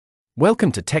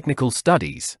Welcome to Technical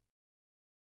Studies.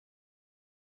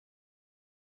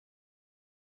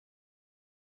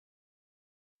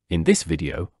 In this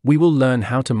video, we will learn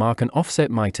how to mark an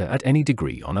offset miter at any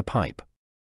degree on a pipe.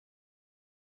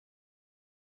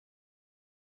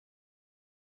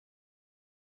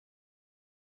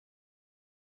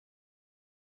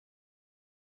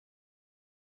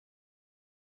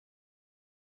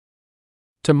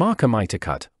 To mark a miter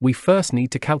cut, we first need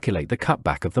to calculate the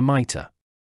cutback of the miter.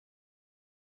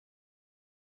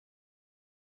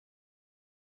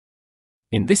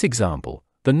 In this example,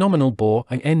 the nominal bore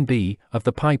NB of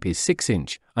the pipe is 6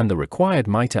 inch and the required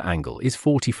miter angle is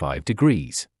 45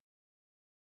 degrees.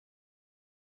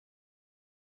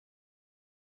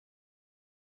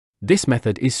 This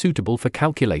method is suitable for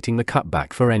calculating the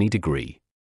cutback for any degree.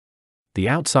 The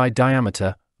outside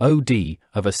diameter, OD,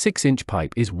 of a 6-inch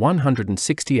pipe is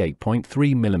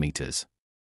 168.3 millimeters.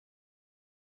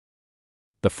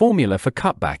 The formula for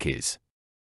cutback is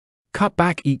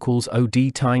cutback equals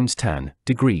OD times tan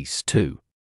degrees 2.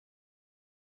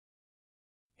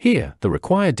 Here, the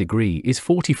required degree is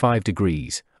 45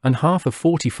 degrees, and half of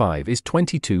 45 is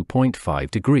 22.5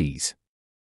 degrees.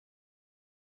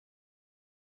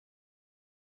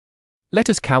 Let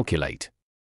us calculate.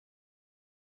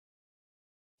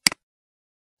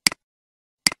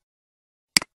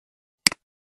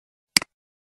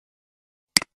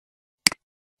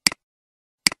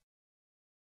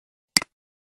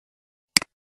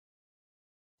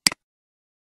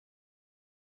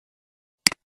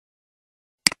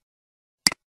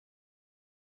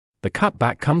 The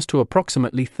cutback comes to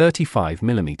approximately 35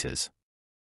 millimeters.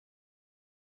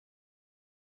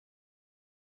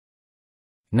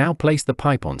 Now place the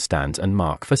pipe on stands and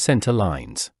mark for center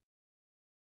lines.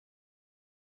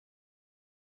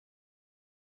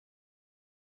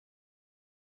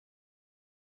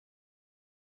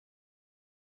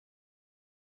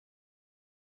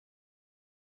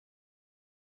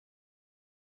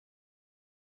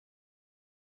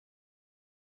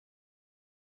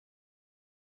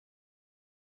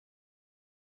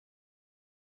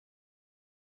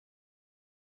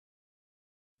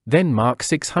 Then mark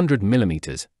 600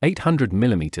 mm, 800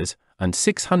 mm, and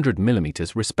 600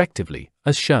 mm respectively,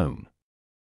 as shown.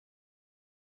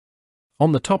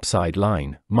 On the top side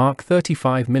line, mark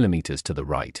 35 mm to the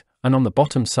right, and on the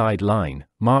bottom side line,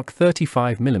 mark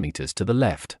 35 mm to the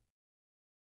left.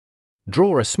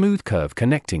 Draw a smooth curve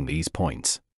connecting these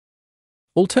points.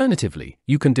 Alternatively,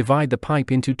 you can divide the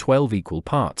pipe into 12 equal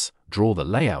parts, draw the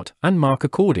layout, and mark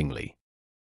accordingly.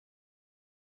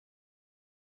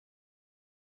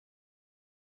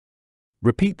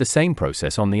 Repeat the same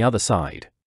process on the other side.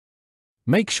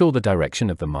 Make sure the direction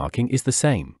of the marking is the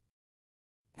same.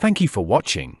 Thank you for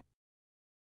watching.